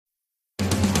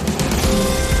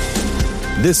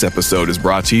This episode is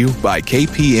brought to you by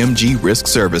KPMG Risk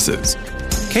Services.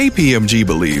 KPMG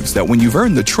believes that when you've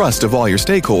earned the trust of all your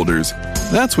stakeholders,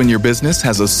 that's when your business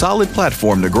has a solid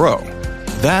platform to grow.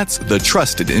 That's the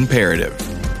trusted imperative.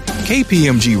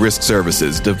 KPMG Risk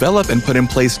Services develop and put in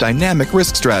place dynamic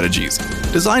risk strategies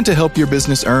designed to help your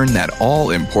business earn that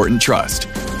all-important trust.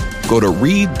 Go to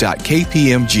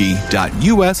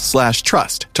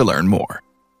read.kpmg.us/trust to learn more.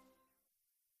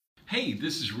 Hey,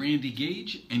 this is Randy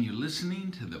Gage, and you're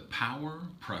listening to the Power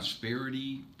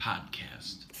Prosperity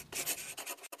Podcast.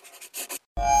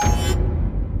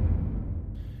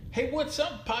 Hey, what's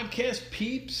up, podcast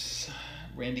peeps?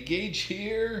 Randy Gage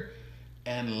here,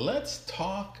 and let's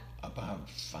talk about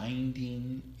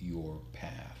finding your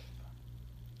path,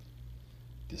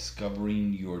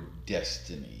 discovering your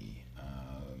destiny,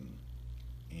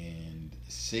 and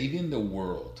saving the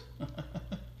world.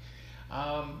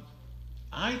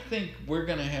 I think we're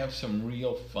going to have some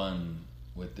real fun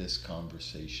with this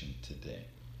conversation today.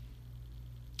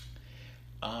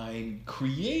 I'm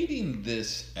creating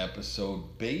this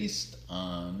episode based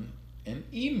on an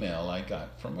email I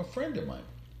got from a friend of mine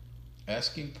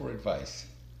asking for advice.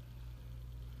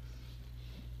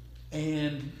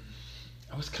 And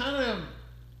I was kind of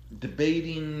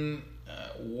debating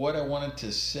what I wanted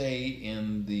to say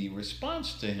in the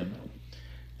response to him,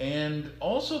 and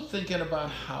also thinking about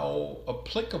how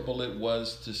applicable it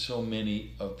was to so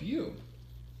many of you.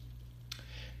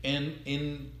 And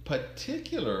in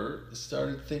particular,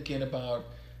 started thinking about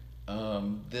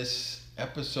this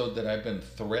episode that I've been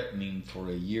threatening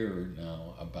for a year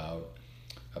now about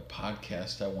a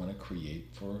podcast I want to create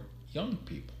for young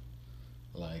people,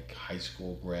 like high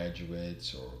school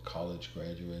graduates or college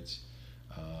graduates,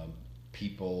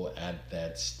 people at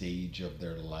that stage of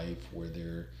their life where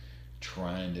they're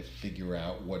trying to figure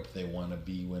out what they want to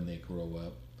be when they grow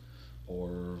up,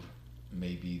 or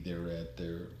maybe they're at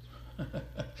their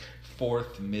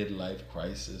fourth midlife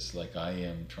crisis like I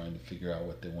am, trying to figure out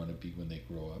what they want to be when they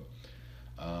grow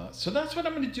up. So that's what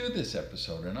I'm going to do this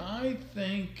episode, and I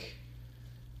think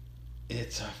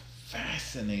it's a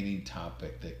fascinating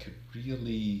topic that could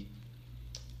really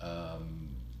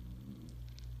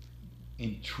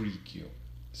intrigue you.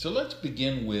 So let's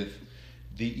begin with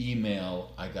the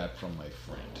email I got from my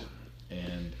friend,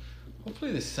 and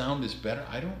hopefully the sound is better.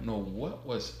 I don't know what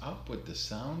was up with the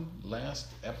sound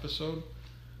last episode,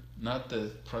 not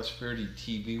the Prosperity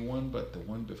TV one, but the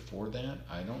one before that.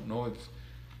 I don't know if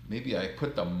maybe I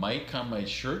put the mic on my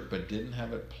shirt but didn't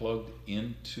have it plugged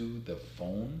into the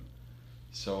phone.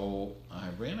 So I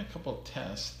ran a couple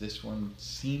tests. This one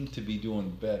seemed to be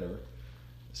doing better,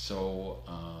 so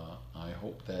I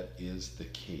hope that is the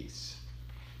case.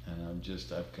 And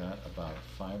I've got about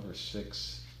 5 or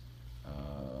 6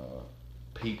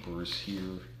 papers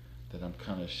here that I'm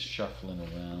kind of shuffling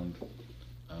around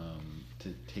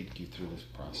to take you through this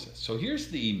process. So here's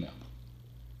the email.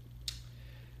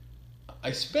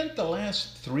 I spent the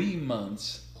last 3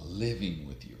 months living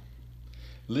with you.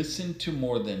 Listened to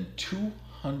more than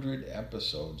 200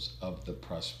 episodes of the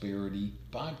Prosperity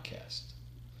Podcast.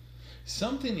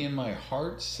 Something in my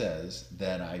heart says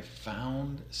that I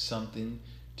found something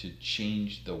to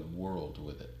change the world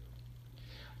with it.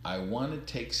 I want to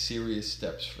take serious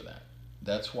steps for that.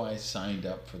 That's why I signed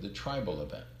up for the tribal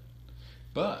event.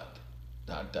 But,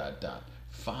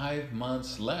 5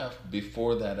 months left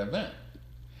before that event.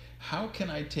 How can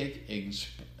I take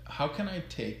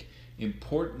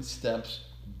important steps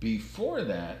before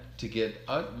that to get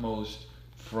utmost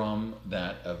from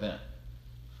that event?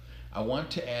 I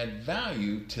want to add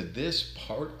value to this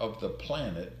part of the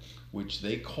planet, which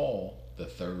they call the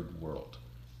third world.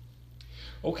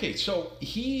 Okay, so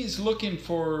he's looking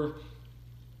for,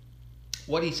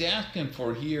 what he's asking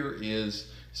for here is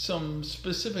some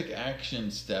specific action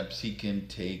steps he can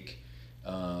take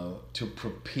to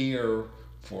prepare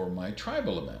for my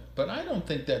tribal event. But I don't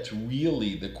think that's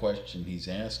really the question he's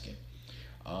asking.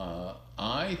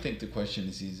 I think the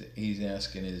question he's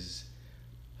asking is,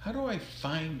 how do I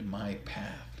find my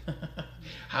path?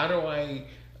 How do I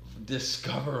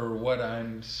discover what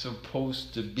I'm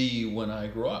supposed to be when I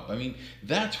grow up? I mean,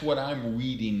 that's what I'm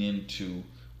reading into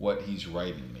what he's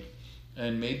writing me.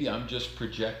 And maybe I'm just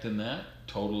projecting that,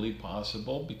 totally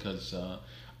possible, because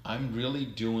I'm really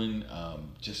doing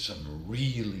just some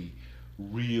really,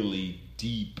 really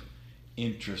deep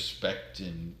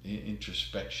introspection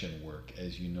work,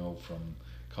 as you know from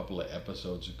a couple of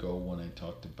episodes ago when I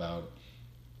talked about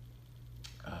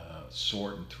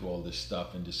sorting through all this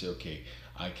stuff and to say, okay,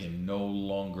 I can no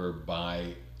longer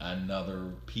buy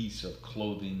another piece of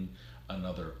clothing,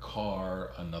 another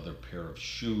car, another pair of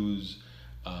shoes.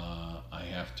 I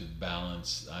have to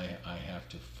balance. I have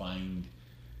to find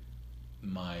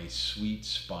my sweet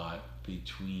spot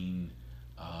between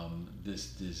this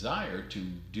desire to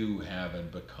do, have,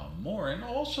 and become more, and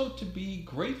also to be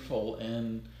grateful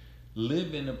and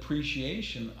live in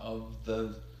appreciation of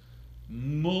the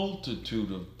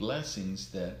multitude of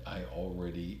blessings that I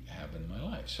already have in my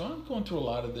life. So I'm going through a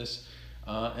lot of this,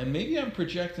 and maybe I'm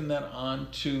projecting that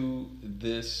onto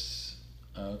this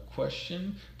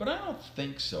question, but I don't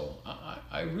think so.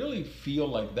 I really feel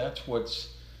like that's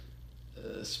what's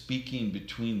speaking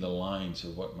between the lines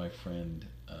of what my friend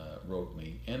wrote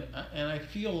me, and I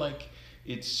feel like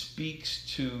it speaks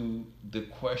to the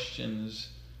questions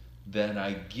that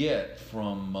I get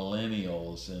from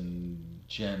millennials and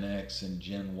Gen X and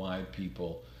Gen Y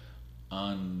people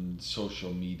on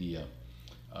social media,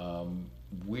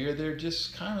 where they're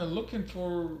just kind of looking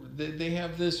for, they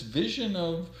have this vision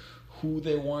of who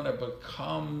they want to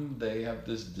become. They have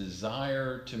this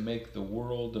desire to make the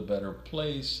world a better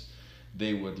place.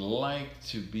 They would like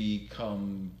to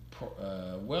become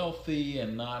wealthy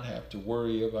and not have to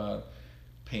worry about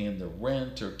paying the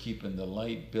rent or keeping the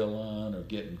light bill on or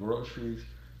getting groceries.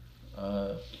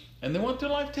 And they want their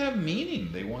life to have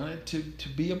meaning. They want it to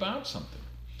be about something.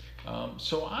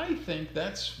 So I think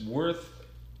that's worth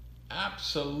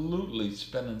absolutely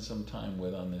spending some time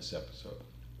with on this episode.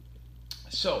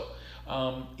 So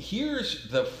here's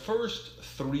the first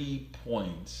 3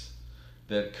 points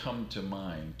that come to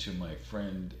mind to my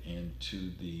friend and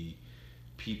to the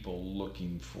people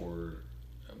looking for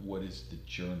what is the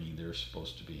journey they're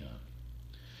supposed to be on.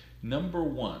 Number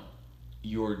 1,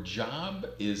 your job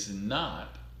is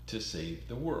not to save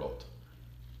the world.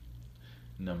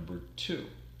 Number 2,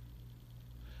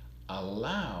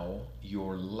 allow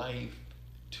your life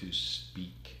to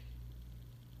speak.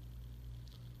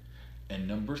 And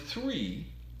number 3,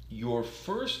 your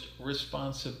first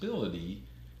responsibility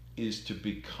is to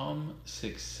become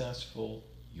successful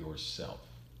yourself.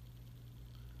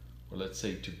 Or let's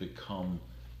say to become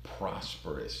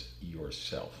prosperous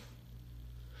yourself.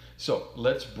 So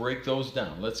let's break those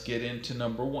down. Let's get into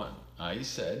number 1. I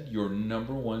said your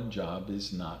number 1 job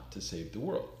is not to save the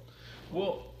world.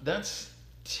 Well, that's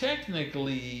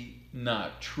technically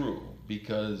not true,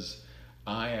 because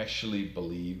I actually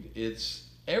believe it's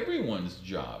everyone's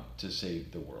job to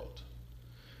save the world.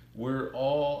 We're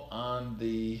all on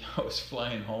the, I was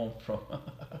flying home from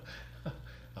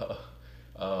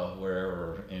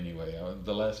wherever, anyway,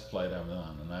 the last flight I was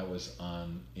on, and I was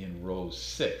in row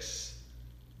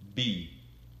 6B,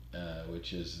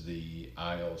 which is the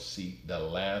aisle seat, the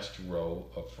last row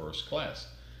of first class.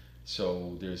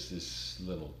 So there's this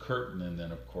little curtain, and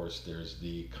then of course there's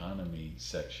the economy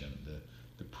section,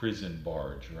 the prison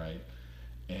barge, right?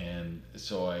 And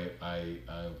so I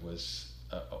was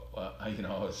I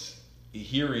was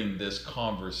hearing this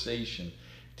conversation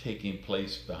taking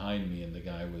place behind me, and the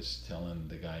guy was telling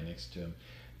the guy next to him,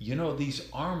 these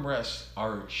armrests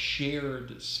are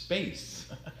shared space.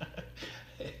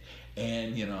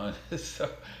 And so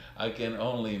I can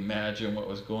only imagine what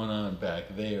was going on back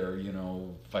there,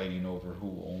 fighting over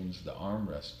who owns the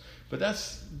armrest. But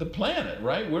that's the planet,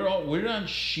 right? We're on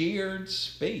shared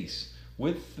space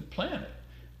with the planet,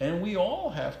 and we all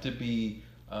have to be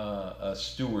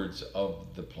stewards of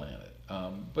the planet.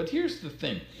 But here's the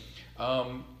thing.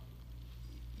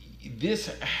 This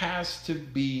has to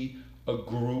be a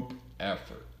group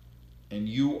effort, and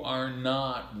you are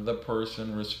not the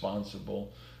person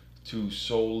responsible to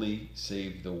solely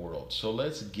save the world. So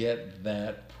let's get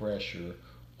that pressure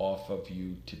off of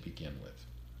you to begin with.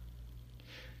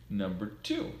 Number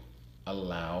 2,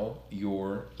 allow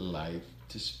your life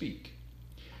to speak.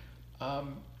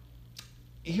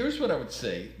 Here's what I would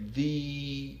say.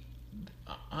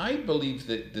 I believe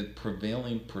that the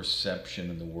prevailing perception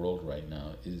in the world right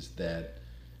now is that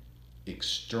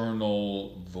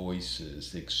external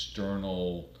voices,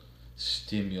 external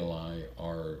stimuli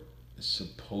are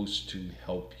supposed to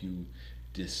help you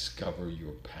discover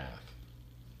your path.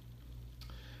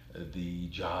 The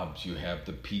jobs you have,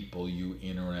 the people you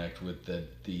interact with,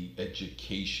 the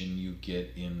education you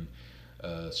get in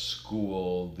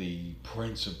school, the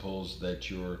principles that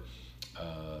your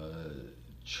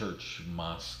church,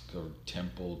 mosque, or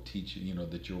temple teaches,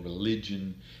 that your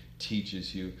religion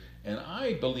teaches you. And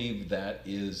I believe that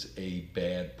is a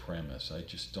bad premise. I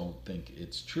just don't think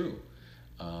it's true.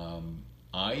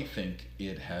 I think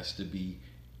it has to be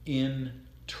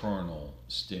internal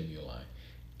stimuli,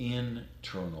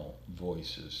 internal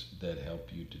voices that help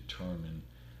you determine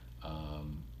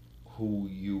who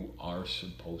you are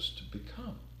supposed to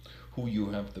become, who you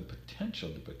have the potential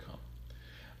to become.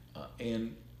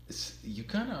 And you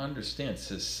kind of understand,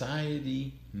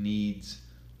 society needs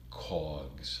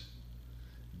cogs.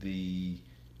 The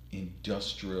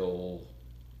industrial,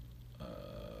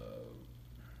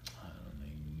 I don't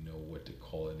even know what to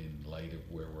call it in light of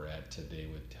where we're at today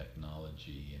with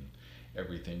technology and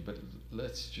everything, but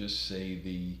let's just say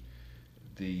the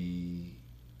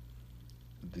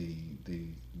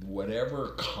whatever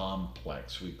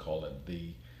complex we call it,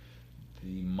 the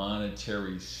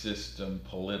monetary system,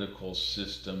 political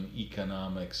system,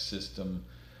 economic system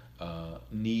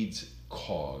needs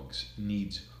cogs,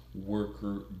 needs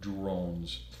worker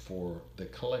drones for the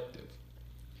collective.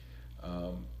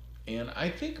 And I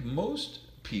think most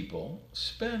people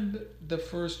spend the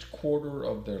first quarter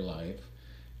of their life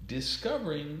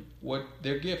discovering what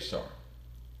their gifts are,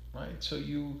 right? So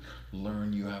you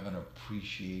learn, you have an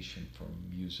appreciation for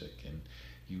music, and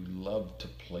you love to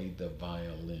play the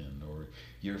violin, or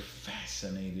you're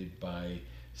fascinated by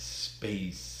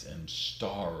space and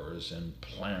stars and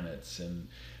planets, and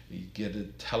you get a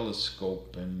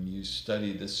telescope and you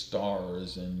study the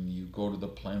stars, and you go to the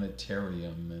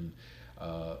planetarium, and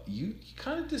you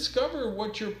kind of discover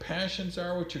what your passions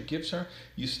are, what your gifts are.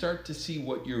 You start to see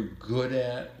what you're good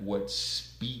at, what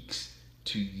speaks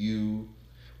to you.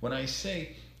 When I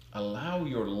say allow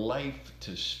your life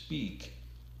to speak,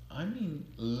 I mean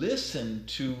listen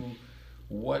to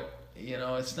what,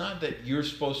 it's not that you're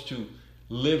supposed to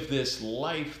live this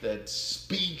life that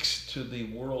speaks to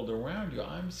the world around you.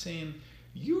 I'm saying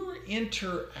your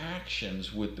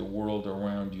interactions with the world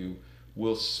around you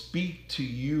will speak to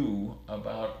you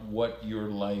about what your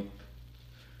life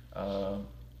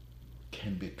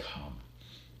can become.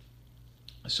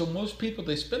 So most people,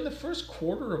 they spend the first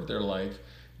quarter of their life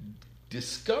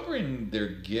discovering their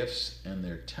gifts and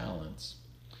their talents,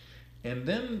 and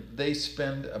then they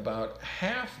spend about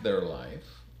half their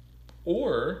life,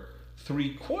 or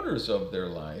 3/4 of their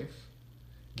life,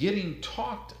 getting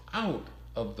talked out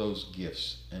of those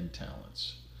gifts and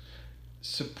talents,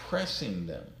 suppressing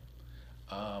them,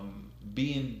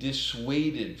 being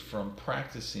dissuaded from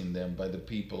practicing them by the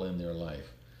people in their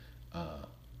life.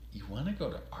 You want to go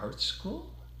to art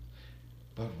school?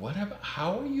 But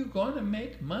how are you going to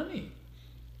make money?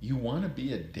 You want to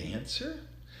be a dancer?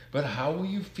 But how will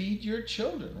you feed your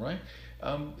children, right?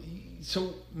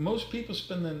 So most people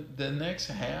spend the next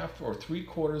half or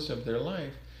 3/4 of their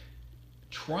life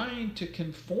trying to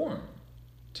conform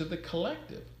to the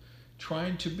collective,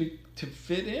 trying to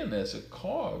fit in as a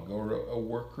cog or a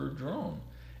worker drone.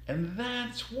 And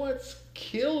that's what's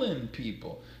killing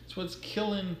people. It's what's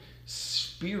killing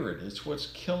spirit. It's what's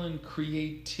killing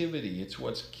creativity. It's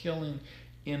what's killing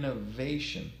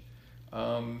innovation.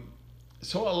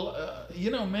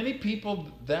 Many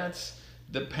people, that's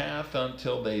the path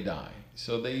until they die.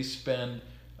 So they spend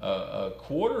a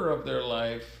quarter of their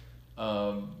life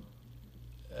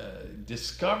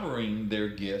discovering their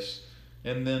gifts,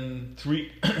 and then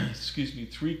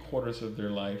 3/4 of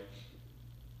their life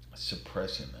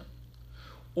suppressing them.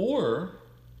 Or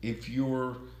if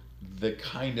you're the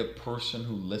kind of person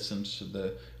who listens to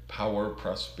the Power of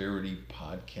Prosperity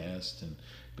podcast and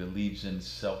believes in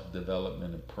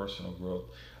self-development and personal growth,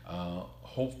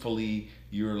 hopefully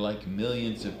you're like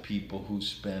millions of people who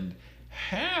spend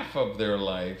half of their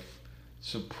life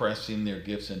suppressing their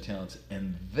gifts and talents,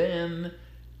 and then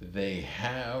they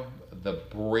have the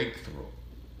breakthrough.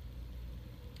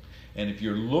 And if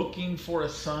you're looking for a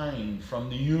sign from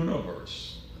the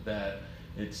universe that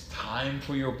it's time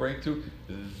for your breakthrough,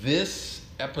 this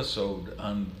episode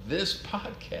on this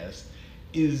podcast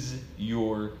is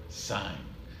your sign,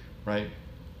 right?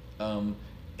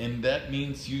 And that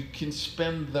means you can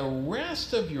spend the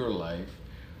rest of your life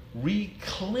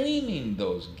reclaiming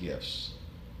those gifts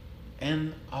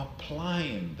and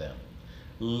applying them,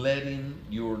 letting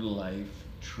your life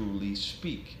truly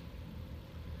speak.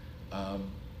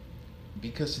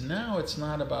 Because now it's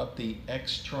not about the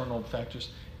external factors,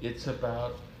 it's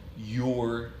about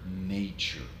your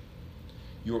nature,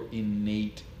 your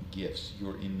innate gifts,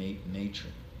 your innate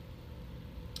nature.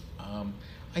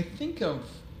 I think of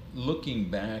looking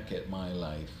back at my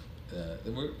life,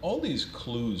 there were all these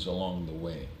clues along the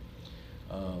way.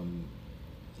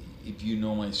 If you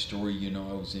know my story, you know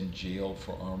I was in jail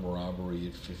for armed robbery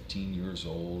at 15 years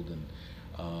old, and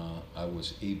I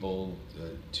was able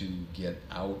to get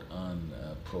out on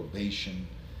probation,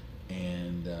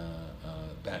 and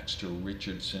Baxter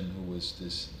Richardson, who was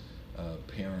this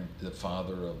parent, the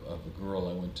father of a girl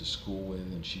I went to school with,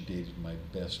 and she dated my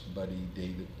best buddy,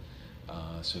 David.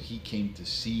 So he came to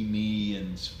see me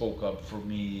and spoke up for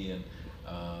me and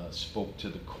spoke to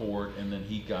the court, and then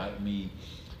he got me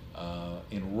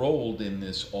enrolled in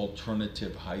this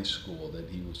alternative high school that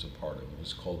he was a part of. It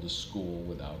was called the School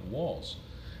Without Walls.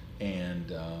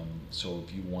 And so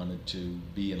if you wanted to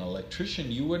be an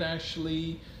electrician, you would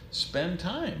actually spend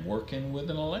time working with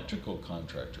an electrical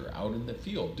contractor out in the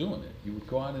field doing it. You would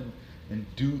go out and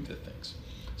do the things.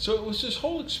 So it was this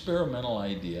whole experimental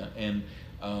idea, and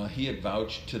he had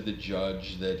vouched to the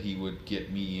judge that he would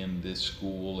get me in this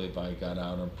school if I got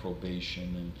out on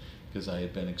probation, and because I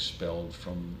had been expelled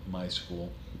from my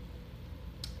school.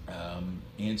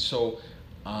 And so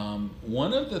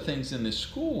one of the things in this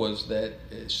school was that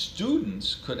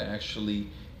students could actually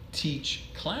teach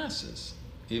classes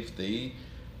if they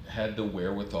had the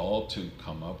wherewithal to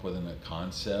come up with a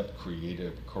concept, create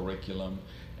a curriculum,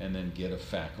 and then get a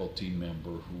faculty member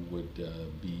who would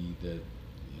be the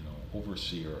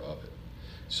overseer of it.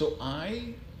 So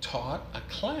I taught a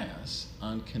class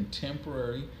on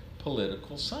contemporary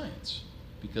political science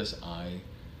because I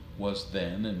was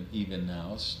then, and even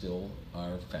now still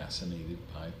are, fascinated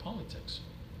by politics.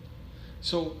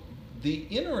 So the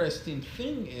interesting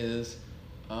thing is,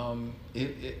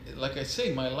 like I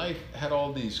say, my life had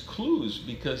all these clues,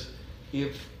 because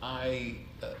if I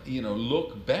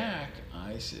look back,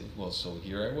 I said, well, so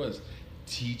here I was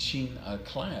teaching a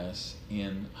class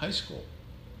in high school,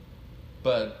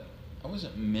 but I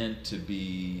wasn't meant to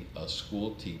be a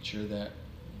school teacher. That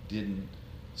didn't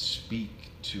speak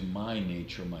to my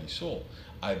nature, my soul.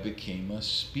 I became a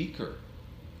speaker.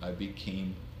 I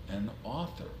became an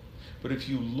author. But if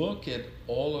you look at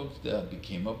all of that, I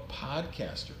became a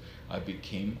podcaster. I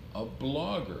became a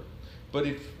blogger. But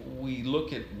if we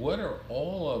look at what are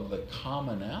all of the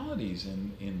commonalities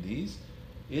in these,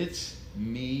 it's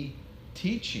me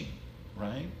teaching,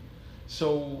 right?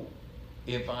 So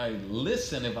if I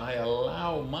listen, if I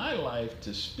allow my life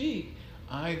to speak,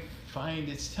 I find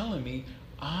it's telling me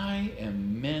I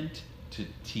am meant to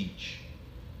teach.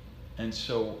 And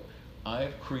so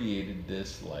I've created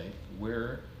this life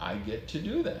where I get to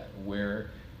do that,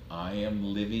 where I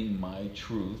am living my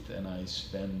truth, and I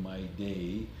spend my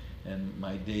day and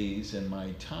my days and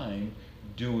my time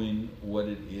doing what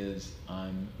it is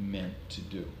I'm meant to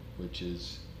do, which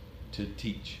is to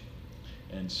teach.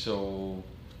 And so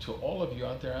to all of you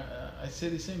out there, I say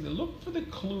the same thing. Look for the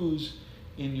clues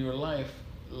in your life.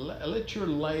 Let your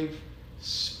life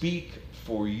speak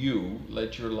for you.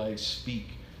 Let your life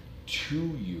speak to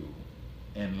you,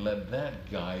 and let that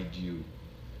guide you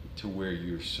to where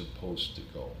you're supposed to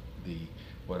go.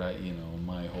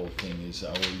 My whole thing is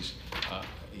always,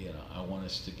 I want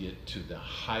us to get to the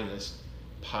highest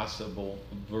possible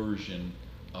version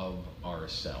of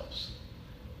ourselves.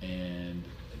 And,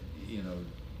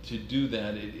 to do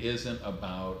that, it isn't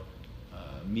about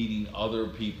meeting other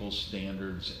people's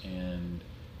standards and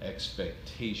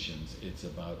expectations. It's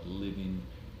about living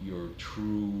your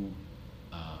true,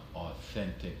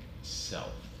 authentic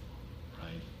self,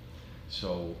 right?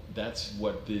 So that's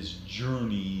what this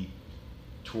journey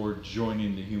toward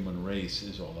joining the human race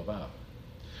is all about.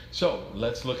 So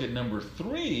let's look at number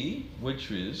 3, which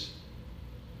is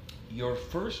your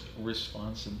first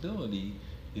responsibility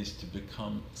is to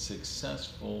become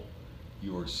successful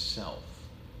yourself.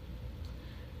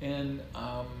 And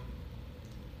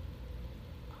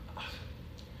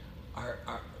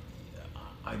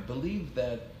I believe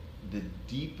that the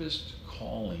deepest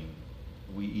calling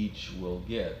we each will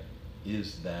get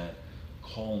is that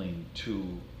calling to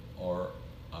our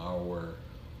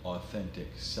authentic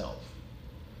self.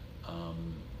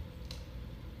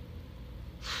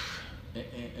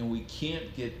 And we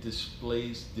can't get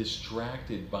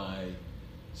distracted by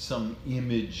some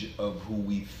image of who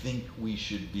we think we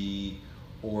should be,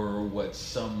 or what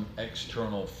some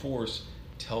external force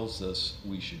tells us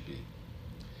we should be.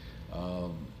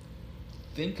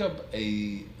 Think of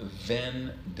a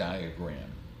Venn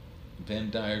diagram. Venn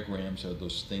diagrams are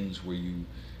those things where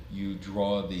you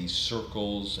draw these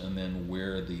circles, and then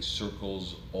where the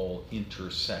circles all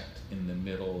intersect in the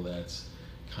middle, that's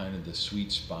kind of the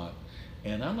sweet spot.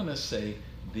 And I'm going to say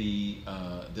the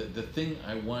thing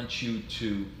I want you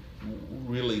to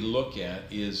really look at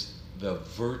is the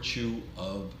virtue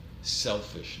of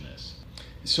selfishness.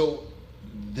 So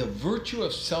the virtue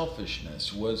of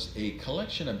selfishness was a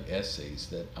collection of essays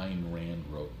that Ayn Rand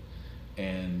wrote,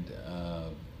 and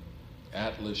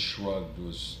Atlas Shrugged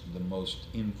was the most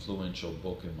influential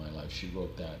book in my life. She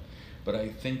wrote that. But I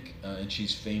think, and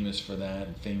she's famous for that,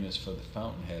 and famous for The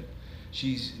Fountainhead.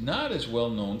 She's not as well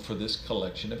known for this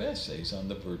collection of essays on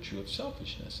the virtue of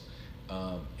selfishness.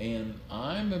 And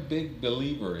I'm a big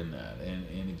believer in that.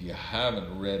 And if you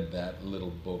haven't read that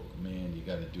little book, man, you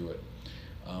got to do it.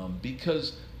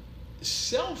 Because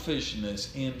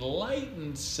selfishness,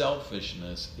 enlightened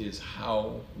selfishness, is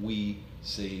how we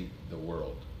save the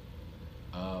world.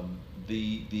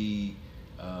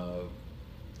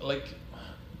 like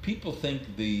people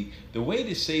think the way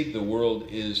to save the world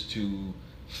is to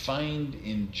find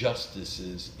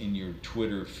injustices in your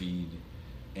Twitter feed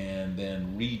and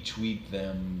then retweet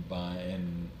them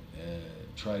and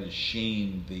try to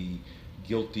shame the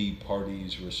guilty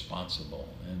parties responsible.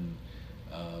 And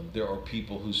there are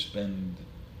people who spend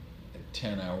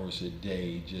 10 hours a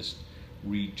day just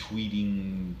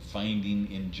retweeting,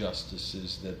 finding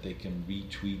injustices that they can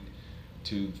retweet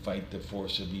to fight the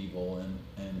force of evil.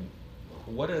 And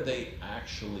what are they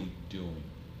actually doing?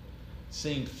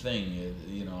 Same thing,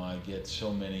 I get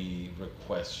so many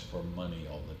requests for money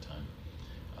all the time.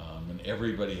 And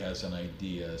everybody has an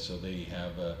idea, so they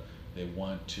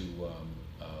want to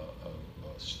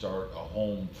start a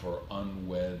home for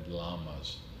unwed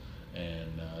llamas,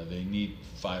 and they need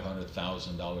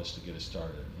 $500,000 to get it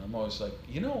started. And I'm always like,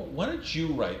 why don't you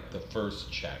write the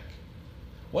first check?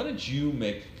 Why don't you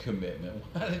make a commitment?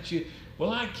 Why don't you?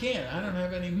 Well, I can't. I don't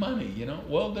have any money.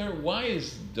 Well, why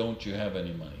don't you have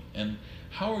any money? And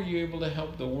how are you able to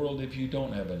help the world if you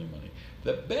don't have any money?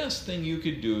 The best thing you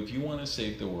could do if you want to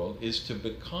save the world is to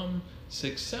become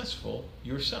successful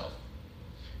yourself.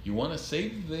 You want to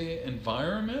save the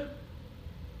environment?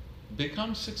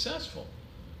 Become successful.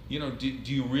 Do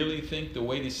you really think the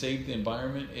way to save the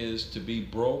environment is to be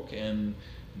broke and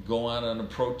go out on a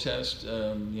protest,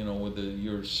 with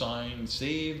your sign,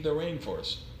 "Save the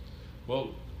rainforest"?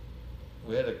 Well,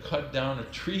 we had to cut down a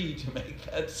tree to make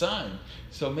that sign.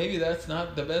 So maybe that's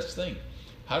not the best thing.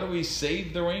 How do we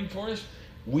save the rainforest?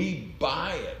 We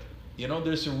buy it.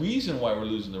 There's a reason why we're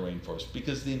losing the rainforest,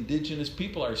 because the indigenous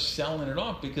people are selling it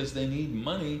off because they need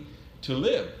money to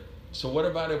live. So what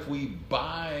about if we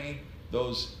buy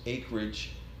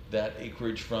that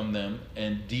acreage from them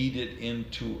and deed it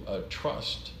into a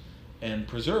trust and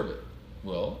preserve it?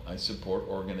 Well, I support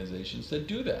organizations that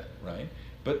do that, right?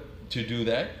 But to do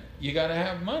that, you got to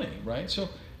have money, right? So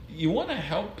you want to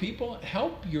help people,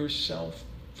 help yourself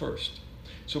first.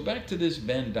 So back to this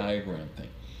Venn diagram thing.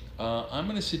 I'm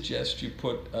going to suggest you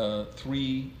put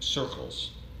 3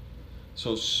 circles.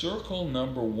 So circle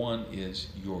number 1 is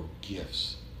your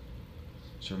gifts.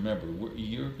 So remember,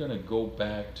 you're going to go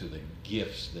back to the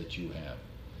gifts that you have,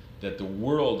 that the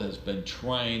world has been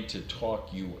trying to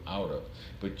talk you out of.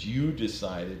 But you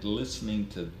decided, listening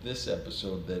to this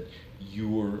episode, that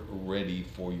you're ready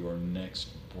for your next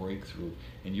breakthrough.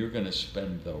 And you're going to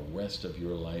spend the rest of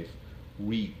your life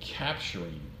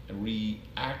recapturing and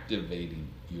reactivating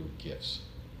your gifts.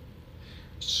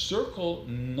 Circle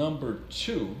number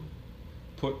 2,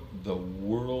 put the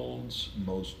world's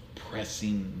most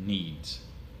pressing needs.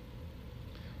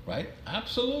 Right?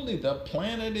 Absolutely. The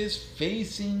planet is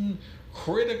facing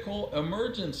critical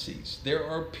emergencies. There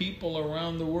are people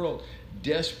around the world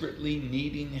desperately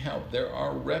needing help. There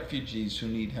are refugees who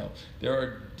need help. There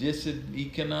are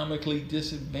economically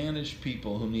disadvantaged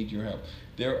people who need your help.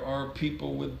 There are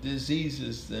people with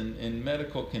diseases and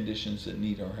medical conditions that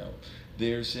need our help.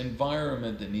 There's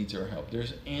environment that needs our help.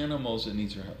 There's animals that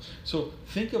needs our help. So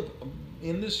think of,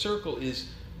 in this circle is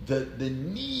the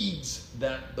needs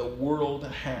that the world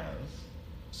has.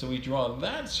 So we draw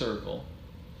that circle.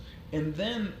 And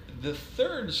then the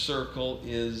third circle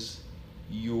is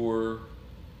your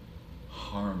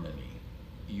harmony,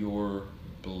 your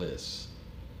bliss.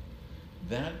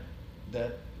 That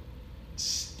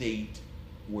state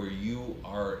where you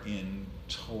are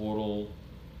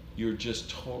you're just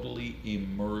totally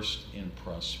immersed in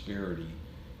prosperity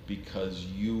because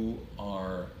you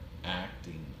are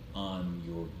acting on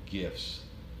your gifts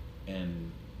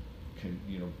and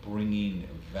bringing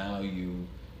value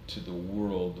to the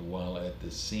world while at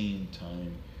the same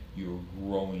time you're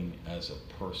growing as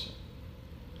a person.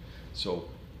 So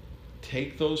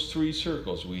take those 3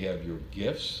 circles. We have your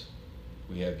gifts,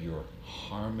 we have your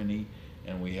harmony,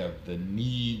 and we have the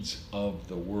needs of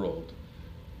the world.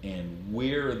 And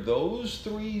where those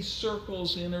 3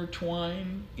 circles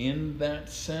intertwine in that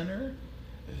center,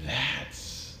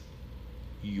 that's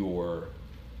your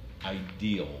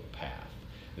ideal path.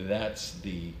 That's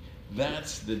the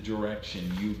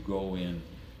direction you go in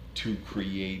to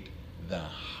create the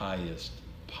highest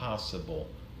possible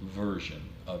version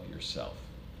of yourself.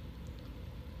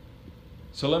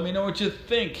 So let me know what you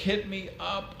think. Hit me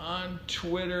up on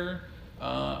Twitter.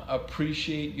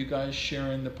 Appreciate you guys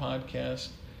sharing the podcast.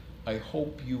 I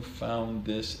hope you found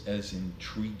this as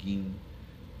intriguing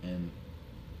and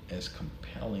as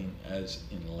compelling, as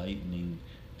enlightening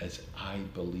as I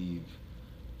believe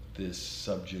this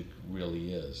subject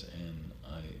really is. And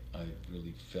I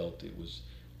really felt it was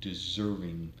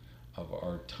deserving of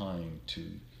our time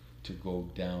to go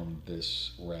down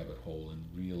this rabbit hole and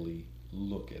really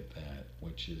look at that,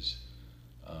 which is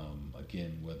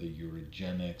Again, whether you're a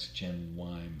Gen X, Gen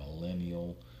Y,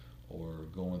 millennial, or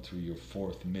going through your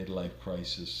fourth midlife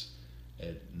crisis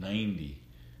at 90,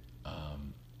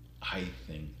 I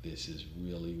think this is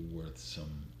really worth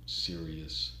some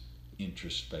serious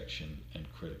introspection and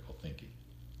critical thinking.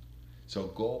 So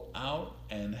go out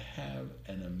and have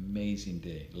an amazing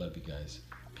day. Love you guys.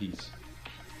 Peace.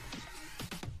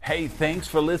 Hey, thanks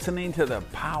for listening to the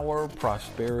Power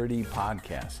Prosperity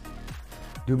Podcast.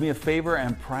 Do me a favor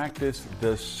and practice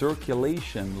the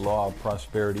circulation law of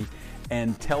prosperity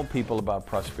and tell people about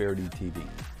Prosperity TV.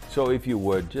 So if you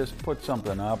would, just put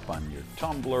something up on your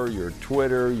Tumblr, your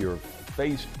Twitter, your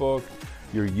Facebook,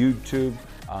 your YouTube.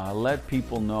 Let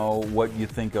people know what you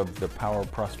think of the Power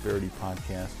Prosperity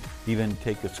Podcast. Even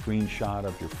take a screenshot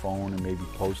of your phone and maybe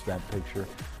post that picture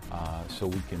so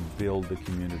we can build the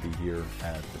community here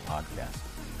at the podcast.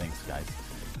 Thanks, guys.